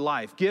into your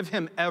life. Give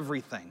him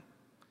everything.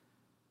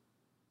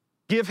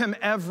 Give him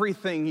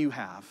everything you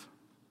have.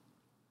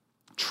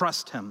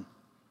 Trust him.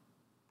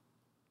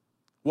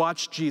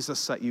 Watch Jesus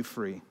set you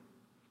free.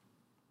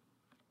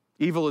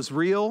 Evil is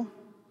real.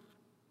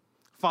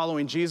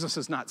 Following Jesus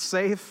is not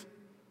safe.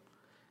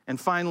 And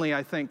finally,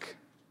 I think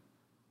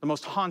the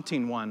most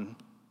haunting one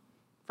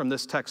from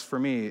this text for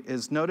me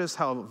is notice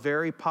how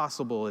very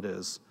possible it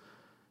is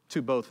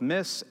to both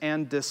miss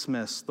and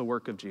dismiss the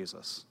work of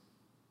Jesus.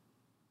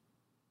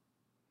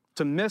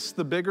 To miss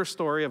the bigger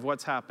story of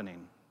what's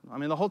happening. I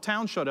mean, the whole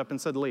town showed up and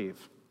said, leave.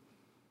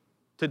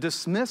 To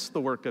dismiss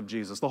the work of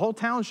Jesus. The whole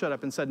town showed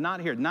up and said,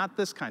 not here, not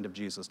this kind of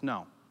Jesus,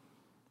 no.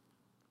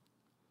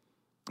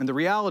 And the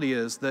reality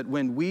is that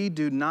when we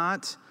do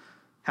not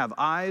have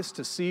eyes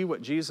to see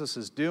what Jesus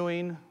is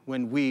doing,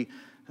 when we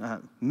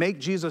make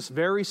Jesus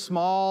very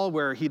small,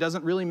 where he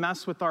doesn't really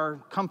mess with our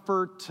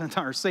comfort and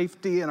our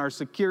safety and our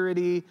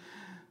security,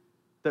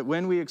 that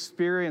when we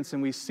experience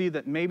and we see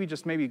that maybe,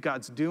 just maybe,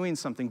 God's doing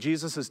something,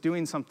 Jesus is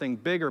doing something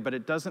bigger, but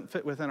it doesn't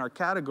fit within our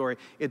category,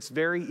 it's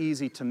very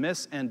easy to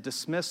miss and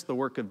dismiss the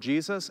work of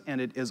Jesus,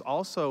 and it is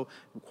also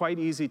quite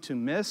easy to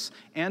miss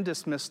and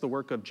dismiss the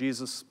work of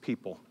Jesus'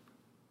 people.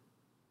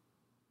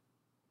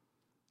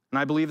 And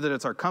I believe that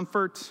it's our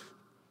comfort,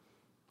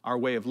 our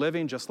way of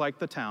living, just like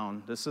the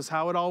town. This is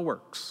how it all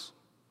works.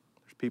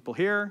 There's people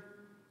here,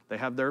 they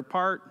have their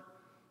part,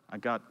 I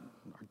got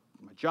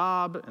my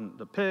job and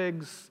the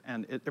pigs,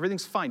 and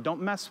everything's fine.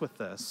 Don't mess with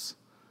this.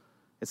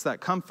 It's that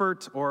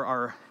comfort or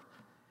our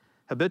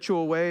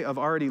habitual way of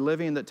already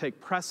living that take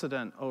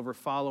precedent over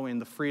following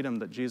the freedom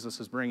that Jesus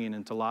is bringing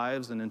into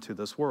lives and into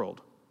this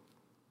world.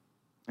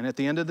 And at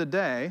the end of the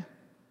day,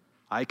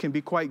 I can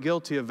be quite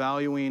guilty of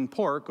valuing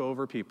pork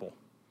over people.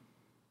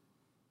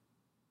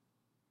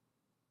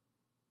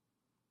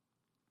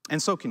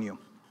 And so can you.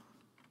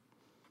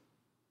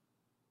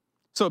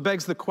 So it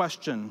begs the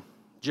question,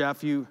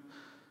 Jeff,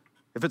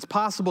 if it's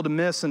possible to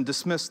miss and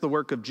dismiss the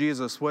work of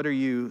Jesus, what are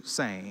you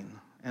saying?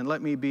 And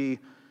let me be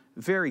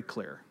very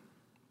clear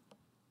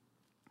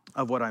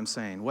of what I'm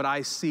saying, what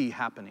I see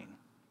happening.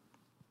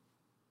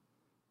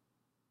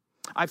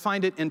 I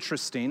find it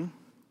interesting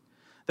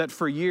that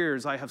for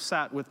years I have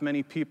sat with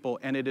many people,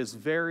 and it is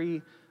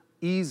very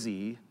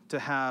easy to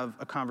have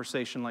a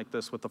conversation like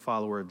this with a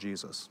follower of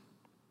Jesus.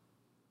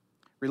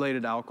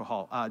 Related to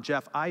alcohol.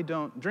 Jeff, I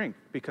don't drink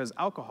because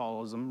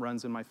alcoholism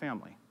runs in my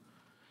family.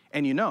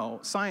 And you know,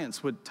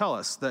 science would tell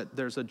us that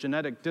there's a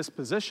genetic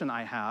disposition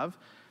I have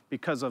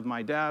because of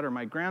my dad or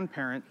my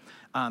grandparent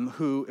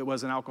who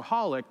was an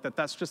alcoholic,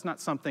 that's just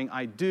not something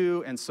I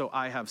do. And so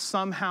I have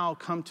somehow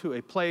come to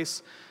a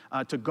place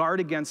to guard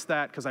against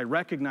that because I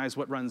recognize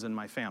what runs in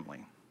my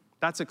family.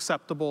 That's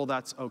acceptable,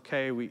 that's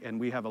okay.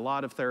 We have a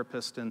lot of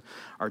therapists in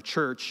our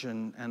church,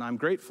 and I'm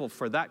grateful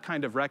for that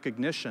kind of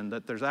recognition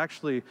that there's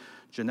actually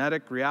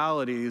genetic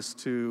realities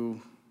to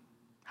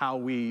how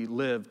we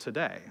live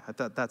today.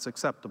 That's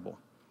acceptable.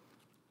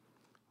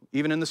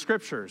 Even in the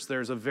scriptures,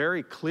 there's a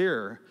very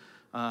clear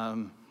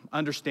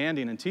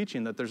understanding and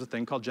teaching that there's a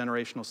thing called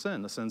generational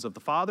sin. The sins of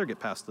the father get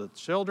passed to the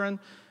children.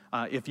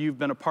 If you've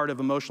been a part of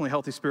Emotionally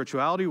Healthy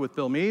Spirituality with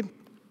Bill Meade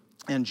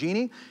and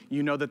Jeannie,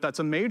 you know that that's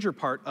a major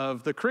part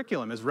of the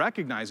curriculum, is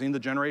recognizing the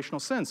generational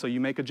sin. So you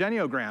make a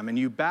geniogram and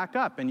you back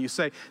up and you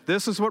say,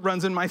 this is what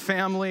runs in my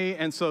family,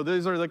 and so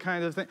these are the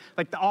kind of things.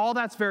 All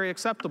that's very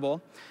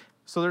acceptable.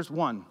 So there's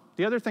one.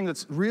 The other thing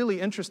that's really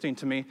interesting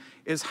to me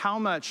is how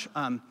much,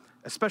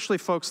 especially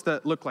folks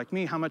that look like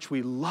me, how much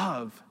we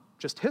love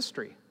just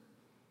history,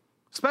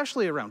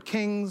 especially around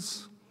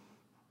kings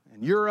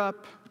and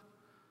Europe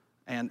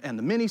and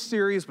the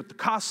miniseries with the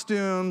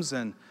costumes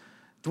and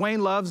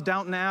Dwayne loves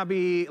Downton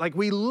Abbey. Like,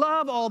 we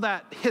love all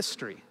that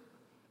history.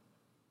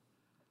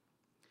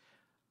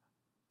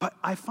 But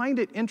I find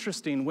it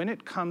interesting when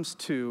it comes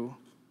to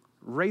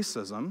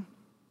racism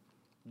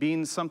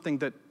being something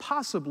that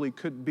possibly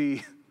could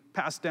be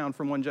passed down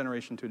from one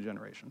generation to a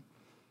generation,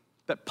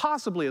 that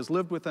possibly has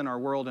lived within our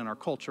world and our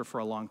culture for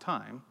a long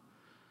time,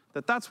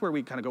 that's where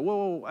we kind of go,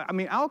 whoa, I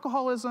mean,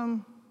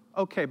 alcoholism,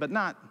 okay, but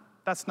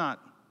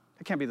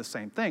it can't be the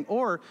same thing.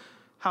 Or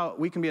how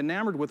we can be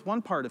enamored with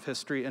one part of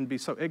history and be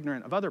so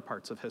ignorant of other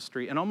parts of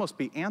history and almost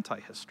be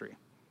anti-history.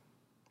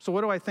 So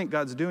what do I think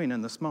God's doing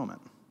in this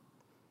moment?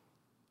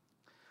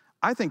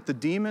 I think the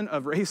demon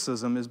of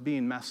racism is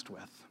being messed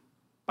with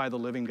by the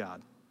living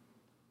God.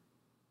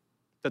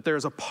 That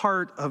there's a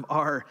part of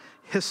our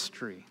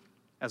history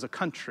as a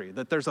country,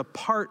 that there's a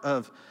part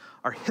of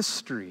our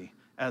history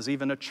as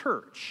even a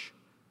church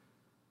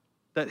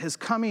that is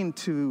coming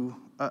to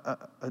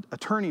a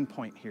turning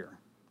point here,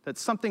 that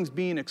something's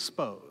being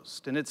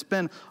exposed. And it's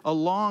been a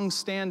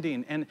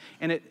long-standing, and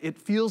it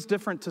feels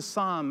different to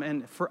some,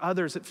 and for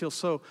others it feels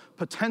so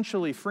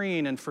potentially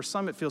freeing, and for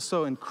some it feels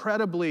so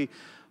incredibly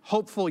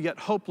hopeful yet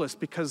hopeless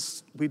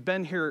because we've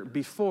been here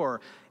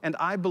before. And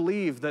I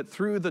believe that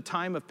through the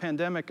time of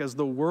pandemic, as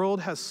the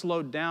world has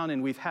slowed down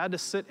and we've had to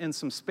sit in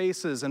some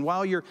spaces, and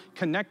while you're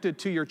connected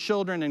to your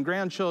children and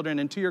grandchildren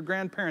and to your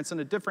grandparents in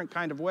a different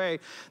kind of way,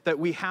 that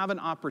we have an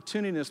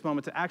opportunity in this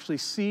moment to actually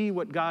see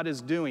what God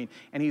is doing.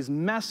 And he's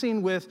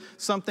messing with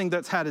something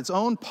that's had its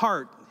own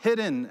part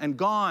hidden and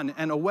gone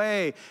and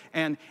away,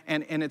 and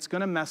it's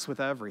going to mess with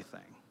everything.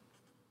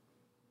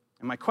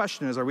 And my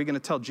question is, are we going to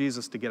tell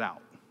Jesus to get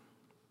out?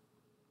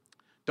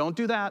 Don't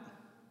do that.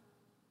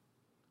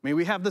 I mean,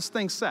 we have this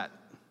thing set.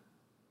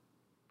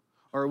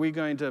 Or are we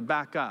going to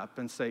back up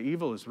and say,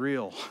 evil is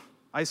real,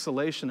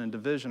 isolation and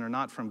division are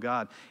not from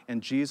God,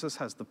 and Jesus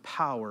has the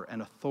power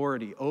and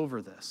authority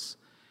over this,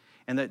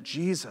 and that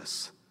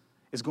Jesus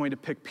is going to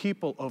pick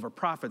people over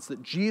prophets,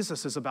 that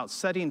Jesus is about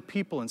setting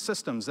people and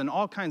systems and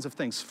all kinds of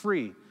things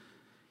free,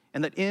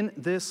 and that in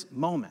this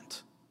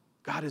moment,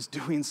 God is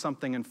doing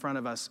something in front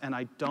of us, and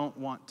I don't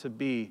want to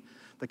be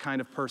the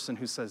kind of person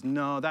who says,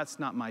 no, that's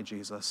not my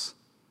Jesus.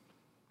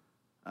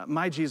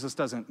 My Jesus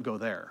doesn't go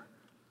there.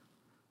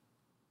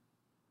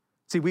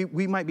 See,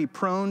 we might be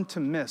prone to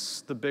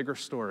miss the bigger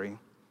story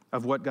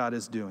of what God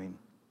is doing.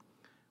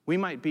 We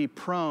might be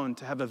prone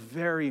to have a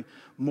very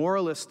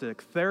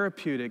moralistic,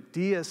 therapeutic,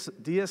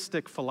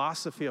 deistic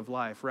philosophy of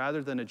life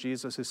rather than a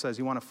Jesus who says,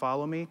 you want to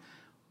follow me?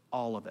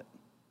 All of it.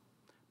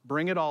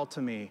 Bring it all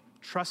to me.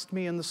 Trust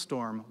me in the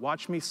storm.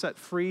 Watch me set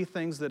free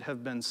things that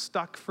have been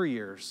stuck for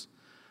years.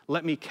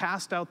 Let me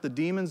cast out the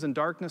demons and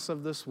darkness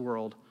of this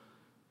world,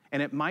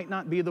 and it might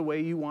not be the way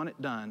you want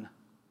it done,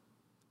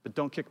 but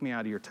don't kick me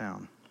out of your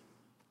town.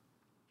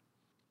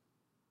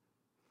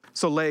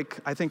 So, Lake,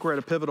 I think we're at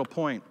a pivotal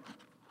point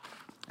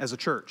as a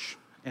church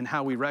in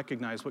how we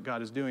recognize what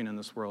God is doing in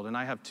this world, and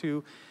I have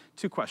two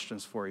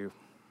questions for you.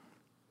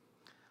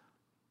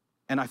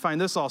 And I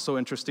find this also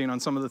interesting on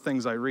some of the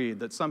things I read,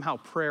 that somehow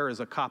prayer is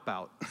a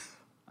cop-out.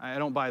 I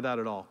don't buy that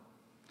at all.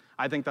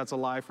 I think that's a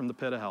lie from the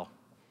pit of hell.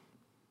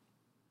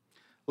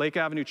 Lake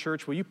Avenue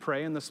Church, will you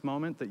pray in this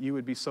moment that you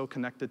would be so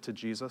connected to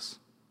Jesus?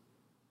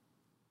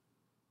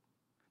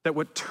 That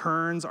what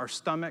turns our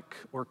stomach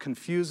or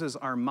confuses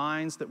our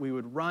minds, that we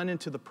would run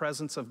into the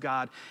presence of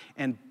God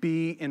and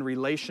be in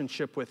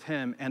relationship with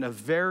him. And a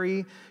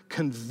very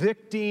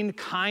convicting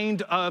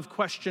kind of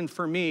question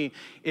for me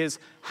is,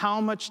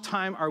 how much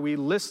time are we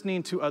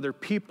listening to other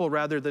people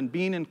rather than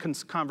being in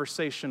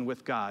conversation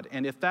with God?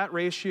 And if that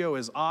ratio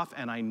is off,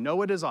 and I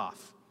know it is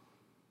off,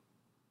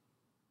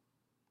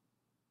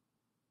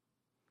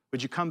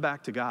 would you come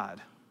back to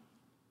God?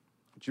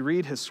 Would you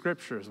read his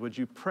scriptures? Would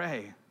you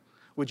pray?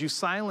 Would you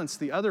silence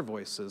the other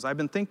voices? I've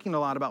been thinking a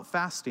lot about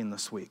fasting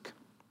this week.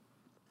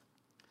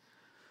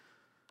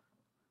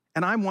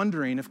 And I'm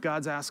wondering if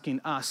God's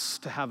asking us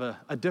to have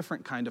a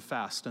different kind of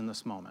fast in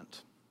this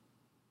moment.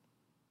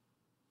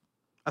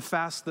 A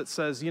fast that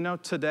says,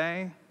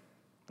 today,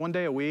 one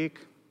day a week,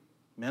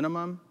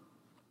 minimum,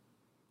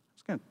 I'm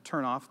just going to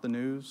turn off the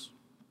news.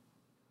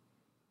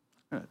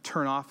 I'm going to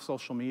turn off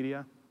social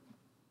media.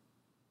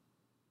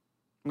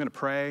 I'm going to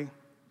pray.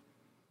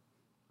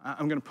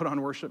 I'm going to put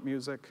on worship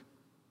music.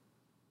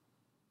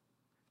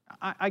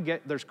 I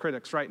get there's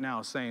critics right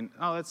now saying,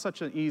 oh, that's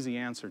such an easy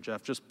answer,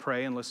 Jeff. Just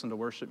pray and listen to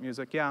worship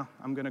music. Yeah,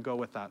 I'm going to go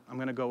with that. I'm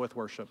going to go with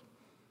worship.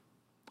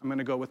 I'm going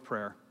to go with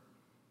prayer.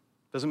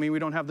 Doesn't mean we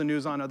don't have the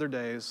news on other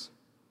days.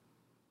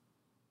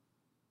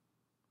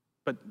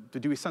 But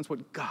do we sense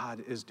what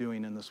God is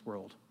doing in this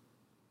world?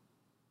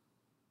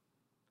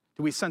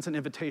 Do we sense an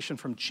invitation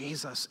from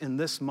Jesus in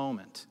this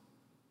moment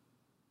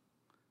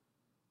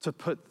to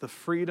put the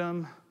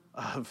freedom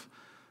of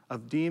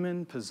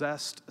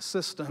demon-possessed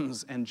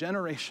systems and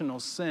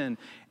generational sin,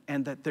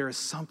 and that there is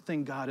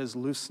something God is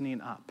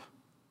loosening up?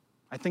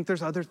 I think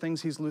there's other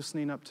things he's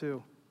loosening up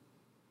too.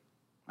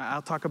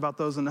 I'll talk about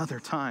those another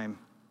time.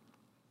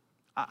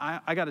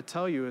 I got to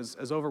tell you,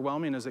 as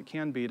overwhelming as it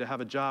can be to have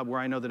a job where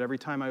I know that every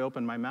time I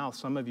open my mouth,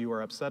 some of you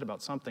are upset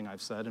about something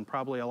I've said, and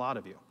probably a lot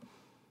of you.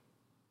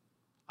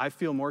 I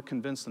feel more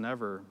convinced than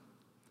ever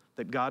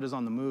that God is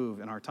on the move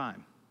in our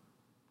time,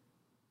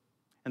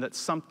 and that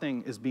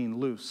something is being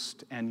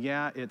loosed. And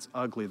yeah, it's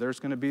ugly. There's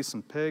going to be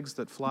some pigs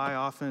that fly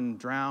off and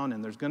drown,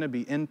 and there's going to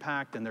be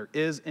impact, and there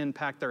is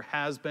impact. There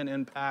has been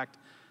impact.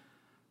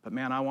 But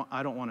man,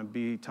 I don't want to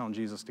be telling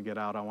Jesus to get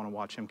out. I want to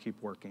watch him keep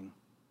working.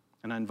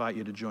 And I invite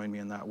you to join me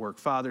in that work.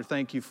 Father,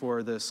 thank you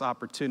for this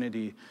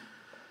opportunity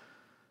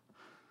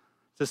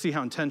to see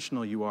how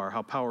intentional you are,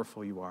 how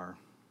powerful you are.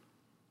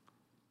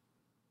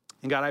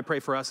 And God, I pray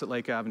for us at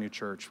Lake Avenue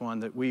Church, one,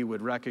 that we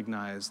would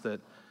recognize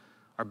that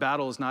our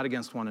battle is not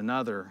against one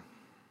another.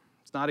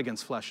 It's not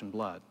against flesh and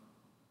blood,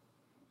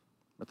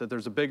 but that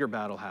there's a bigger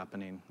battle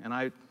happening. And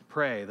I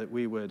pray that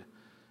we would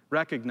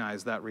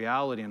recognize that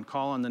reality and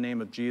call on the name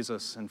of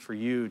Jesus, and for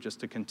you just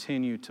to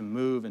continue to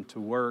move and to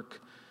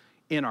work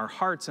in our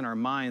hearts and our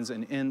minds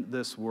and in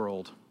this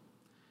world.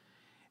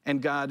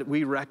 And God,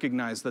 we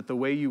recognize that the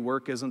way you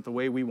work isn't the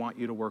way we want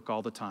you to work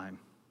all the time.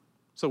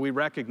 So we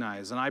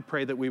recognize, and I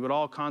pray that we would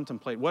all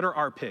contemplate, what are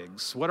our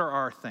pigs? What are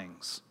our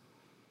things?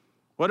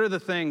 What are the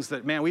things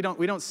that, man, we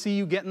don't see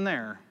you getting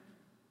there?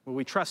 Will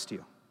we trust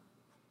you?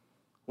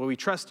 Will we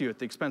trust you at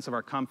the expense of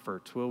our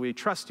comfort? Will we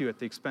trust you at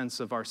the expense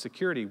of our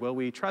security? Will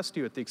we trust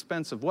you at the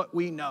expense of what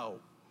we know?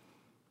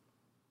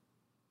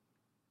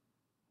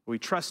 Will we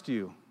trust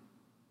you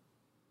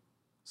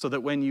so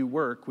that when you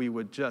work, we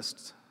would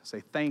just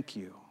say thank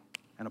you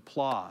and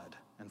applaud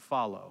and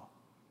follow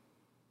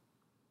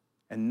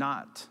and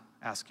not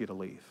ask you to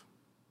leave?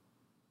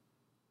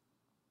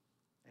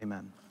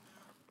 Amen.